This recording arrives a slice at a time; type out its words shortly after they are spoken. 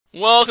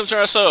Welcome to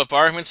our show,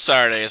 Barkman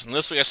Saturdays, and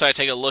this week I decided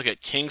to take a look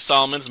at King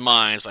Solomon's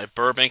Mines by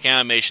Burbank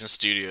Animation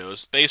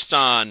Studios, based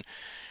on,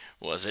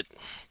 what was it,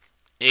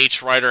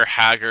 H. Rider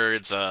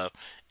Haggard's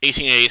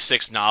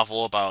 1886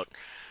 novel about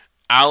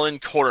Alan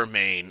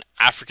Quatermain,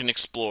 African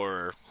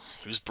explorer,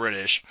 who's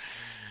British,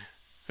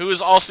 who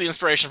is also the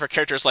inspiration for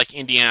characters like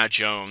Indiana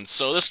Jones.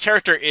 So this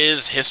character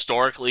is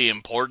historically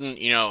important,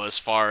 as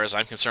far as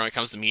I'm concerned when it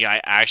comes to me,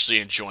 I actually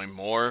enjoy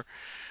more.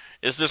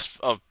 Is this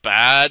a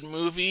bad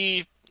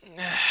movie?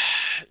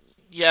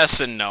 Yes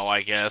and no,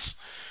 I guess.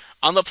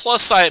 On the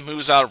plus side, it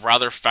moves at a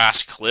rather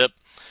fast clip,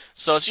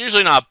 so it's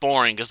usually not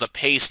boring because the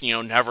pace,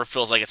 never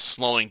feels like it's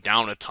slowing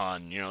down a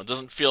ton. It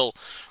doesn't feel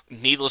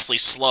needlessly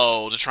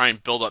slow to try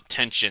and build up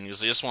tension because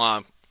they just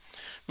want to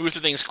move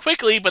through things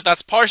quickly, but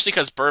that's partially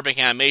because Burbank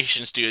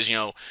Animation Studios,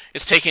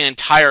 is taking an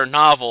entire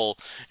novel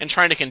and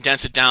trying to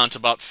condense it down to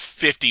about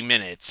 50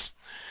 minutes.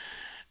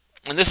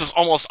 And this is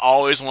almost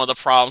always one of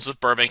the problems with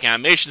Burbank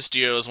Animation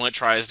Studios when it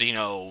tries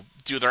to,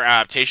 do their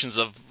adaptations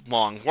of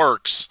long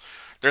works.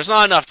 There's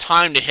not enough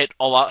time to hit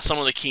some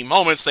of the key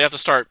moments. They have to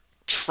start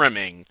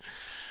trimming.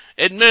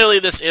 Admittedly,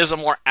 this is a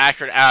more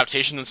accurate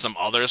adaptation than some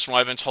others from what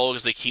I've been told,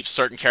 because they keep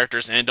certain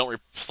characters in and don't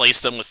replace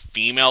them with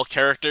female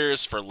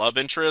characters for love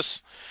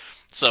interests.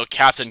 So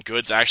Captain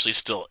Good's actually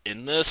still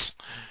in this.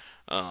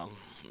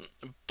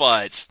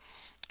 But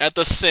at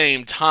the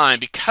same time,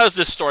 because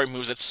this story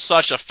moves at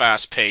such a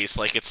fast pace,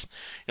 like it's,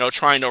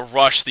 trying to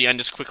rush the end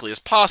as quickly as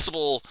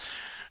possible,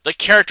 the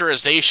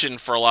characterization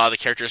for a lot of the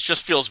characters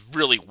just feels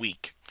really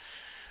weak.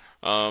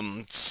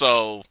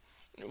 So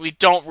we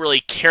don't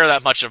really care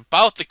that much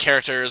about the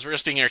characters. We're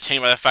just being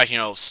entertained by the fact,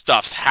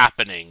 stuff's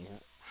happening.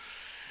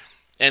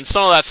 And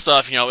some of that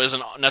stuff,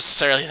 isn't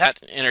necessarily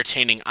that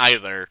entertaining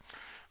either.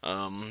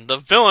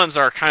 The villains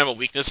are kind of a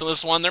weakness in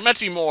this one. They're meant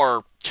to be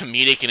more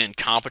comedic and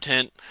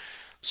incompetent.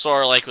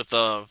 Sort of like with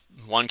the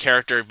one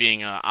character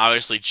being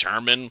obviously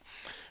German,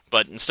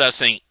 but instead of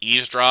saying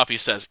eavesdrop, he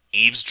says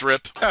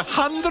eavesdrip.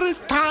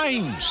 100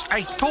 times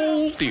I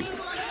told you,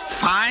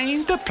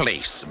 find a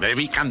place where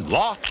we can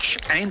watch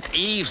and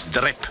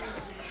eavesdrip.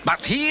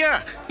 But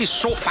here is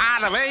so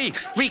far away,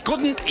 we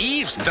couldn't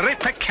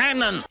eavesdrip a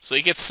cannon. So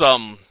you get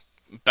some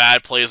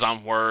bad plays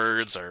on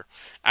words, or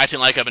acting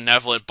like a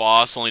benevolent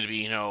boss, only to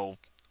be,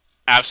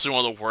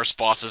 absolutely one of the worst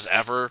bosses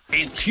ever.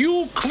 And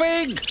you,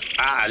 Quig,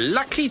 a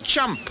lucky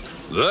chump,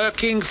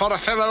 working for a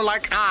fellow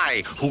like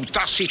I, who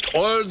does it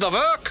all the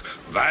work,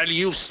 while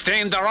you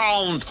stand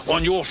around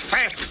on your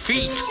fat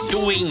feet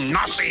doing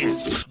nothing.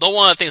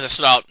 One of the things that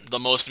stood out the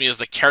most to me is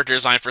the character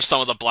design for some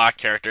of the black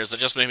characters. That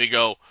just made me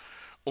go,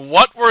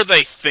 what were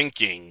they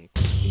thinking?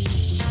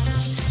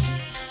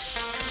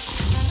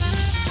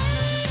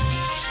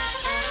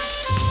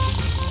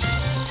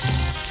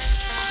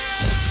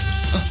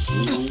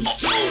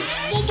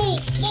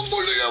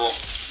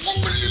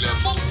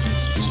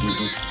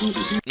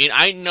 I mean,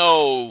 I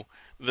know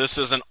this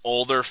is an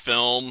older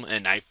film,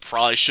 and I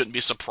probably shouldn't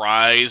be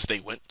surprised they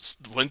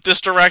went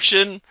this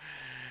direction.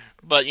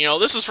 But,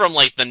 this is from,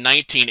 like, the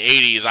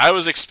 1980s. I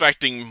was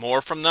expecting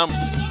more from them.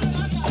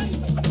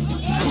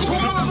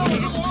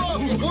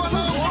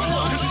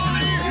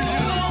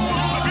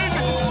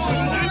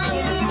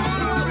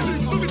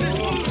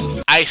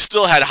 I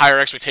still had higher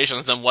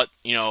expectations than what,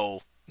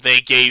 they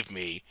gave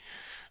me.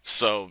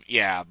 So,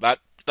 yeah,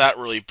 that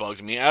really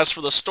bugged me. As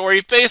for the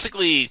story,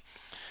 basically,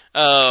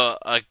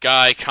 a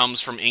guy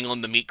comes from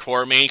England to meet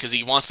Quatermain because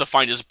he wants to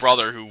find his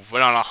brother who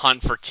went on a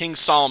hunt for King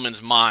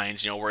Solomon's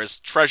mines, where his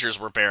treasures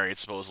were buried,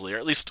 supposedly, or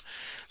at least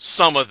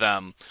some of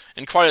them,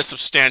 in quite a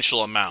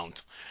substantial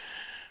amount.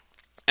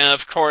 And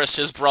of course,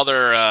 his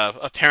brother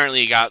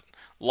apparently got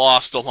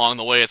lost along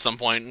the way at some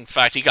point. In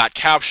fact, he got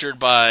captured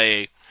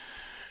by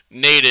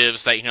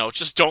natives that,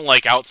 just don't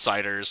like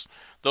outsiders.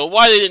 Though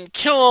why they didn't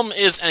kill him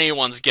is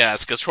anyone's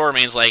guess, because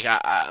Quatermain's like,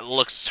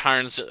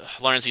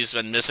 learns he's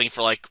been missing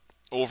for like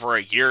over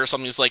a year or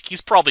something.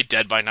 He's probably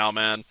dead by now,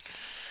 man.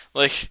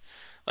 Like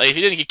if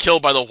he didn't get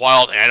killed by the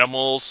wild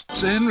animals.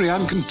 Sir Henry,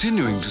 I'm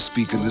continuing to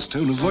speak in this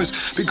tone of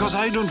voice because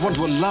I don't want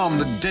to alarm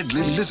the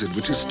deadly lizard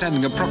which is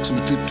standing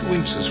approximately 2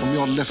 inches from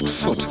your left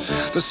foot.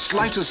 The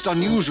slightest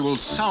unusual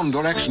sound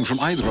or action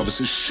from either of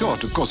us is sure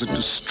to cause it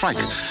to strike,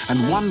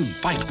 and one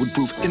bite would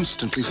prove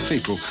instantly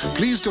fatal.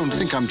 Please don't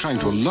think I'm trying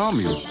to alarm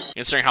you.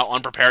 Considering how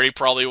unprepared he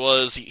probably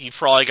was, he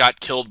probably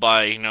got killed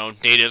by,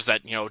 natives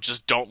that,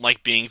 just don't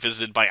like being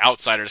visited by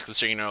outsiders,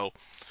 considering,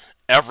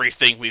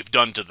 everything we've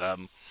done to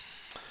them.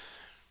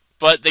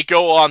 But they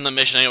go on the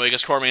mission anyway,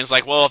 because Quatermain's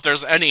like, well, if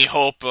there's any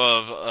hope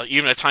of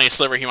even a tiny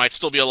sliver he might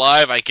still be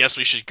alive, I guess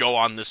we should go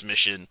on this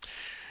mission.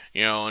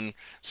 And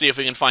see if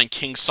we can find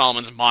King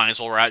Solomon's mines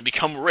while we're at it and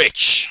become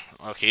rich.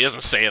 Okay, he doesn't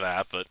say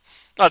that, but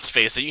let's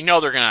face it, they're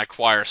going to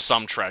acquire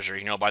some treasure,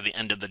 by the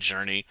end of the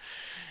journey.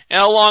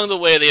 And along the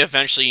way, they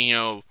eventually,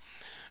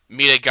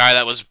 meet a guy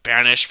that was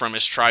banished from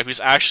his tribe, who's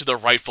actually the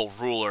rightful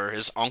ruler.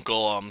 His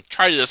uncle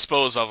tried to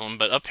dispose of him,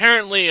 but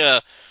apparently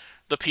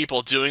the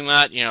people doing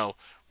that,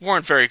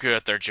 weren't very good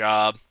at their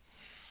job.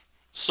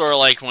 Sort of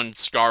like when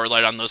Scar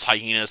relied on those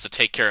hyenas to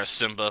take care of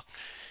Simba.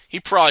 He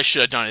probably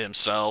should have done it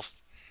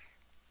himself.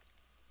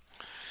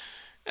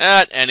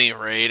 At any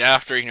rate,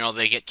 after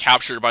they get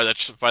captured by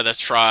the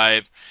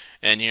tribe,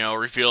 and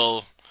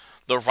reveal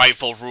the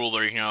rightful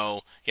ruler,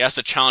 he has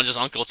to challenge his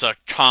uncle to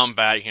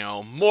combat,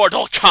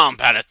 mortal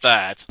combat at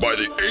that. By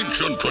the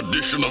ancient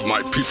tradition of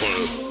my people,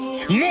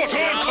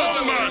 mortal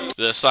combat!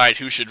 To decide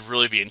who should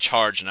really be in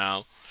charge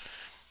now.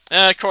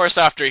 And of course,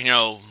 after,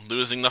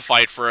 losing the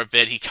fight for a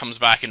bit, he comes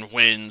back and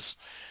wins.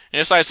 And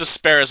he decides to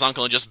spare his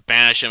uncle and just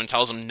banish him and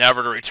tells him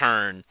never to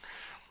return.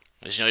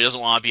 Because, he doesn't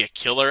want to be a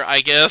killer,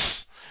 I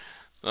guess.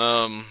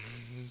 But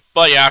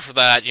yeah, after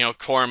that,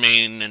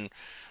 Cormain and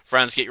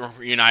friends get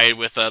reunited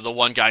with the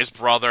one guy's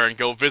brother and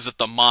go visit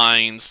the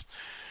mines.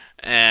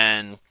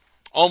 And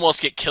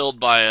almost get killed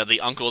by the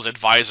uncle's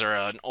advisor,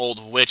 an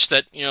old witch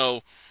that,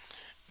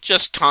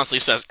 just constantly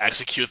says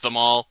execute them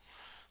all.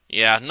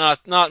 Yeah,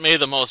 not maybe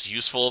the most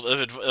useful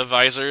of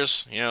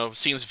advisors.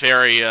 Seems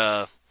very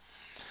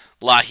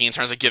lacking in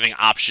terms of giving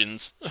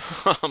options.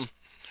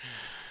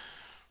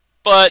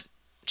 But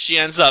she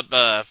ends up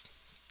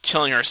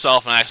killing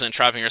herself and accidentally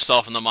trapping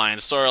herself in the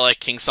mines, sort of like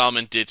King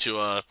Solomon did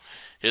to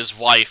his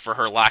wife for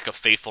her lack of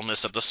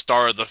faithfulness at the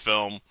start of the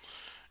film,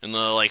 in the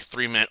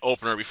 3-minute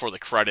opener before the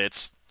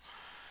credits.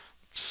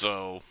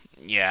 So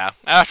yeah,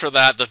 after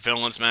that, the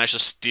villains manage to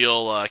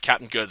steal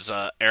Captain Good's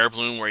air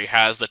balloon where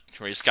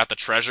he's got the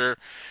treasure,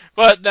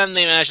 but then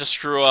they manage to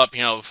screw up,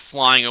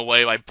 flying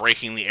away by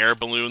breaking the air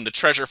balloon. The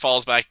treasure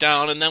falls back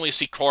down, and then we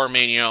see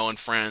Cormain and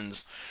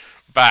friends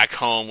back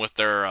home with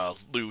their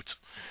loot.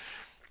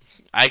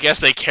 I guess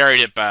they carried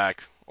it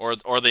back, or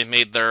they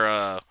made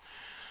the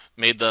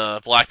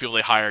black people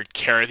they hired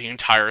carry the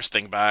entire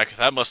thing back.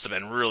 That must have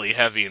been really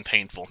heavy and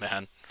painful,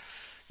 man.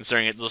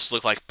 Considering it just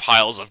looked like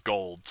piles of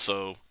gold.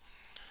 So,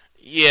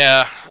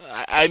 yeah,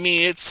 I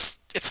mean, it's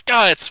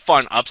got its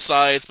fun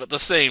upsides, but at the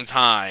same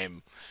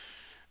time,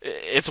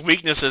 its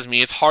weaknesses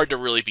mean it's hard to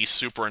really be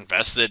super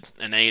invested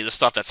in any of the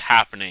stuff that's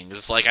happening.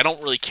 It's like, I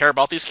don't really care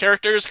about these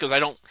characters, because I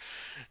don't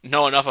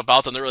know enough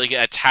about them to really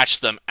get attached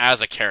to them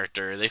as a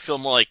character. They feel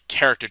more like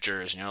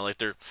caricatures, like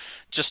they're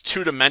just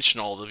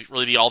two-dimensional to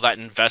really be all that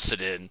invested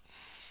in.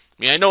 I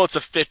mean, I know it's a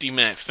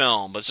 50-minute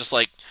film, but it's just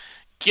like,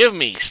 give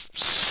me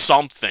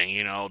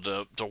something,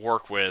 to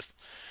work with.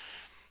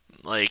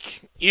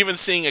 Like, even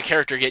seeing a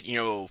character get,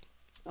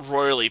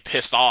 royally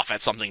pissed off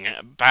at something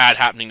bad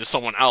happening to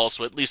someone else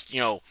would at least,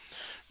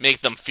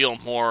 make them feel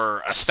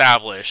more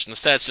established.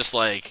 Instead, it's just,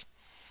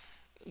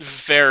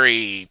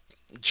 very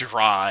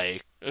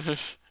dry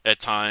at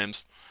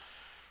times.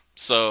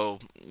 So,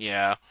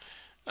 yeah.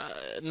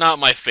 Not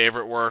my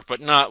favorite work,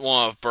 but not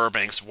one of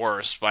Burbank's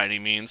worst by any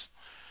means.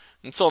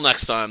 Until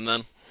next time,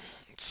 then.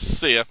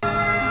 See ya.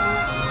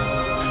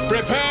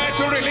 Prepare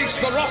to release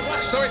the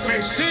rock so it may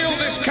seal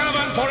this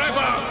cavern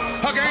forever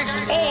against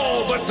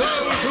all but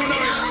those who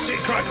know its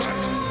secret.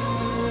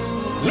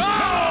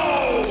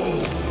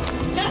 No!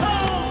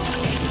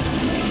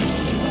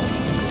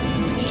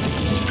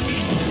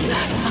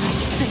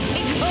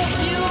 Think of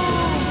you!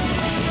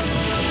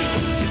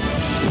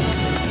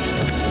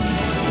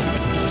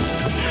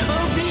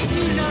 Oh, please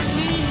do not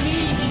leave me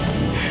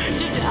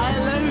to die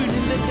alone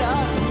in the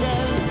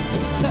darkness.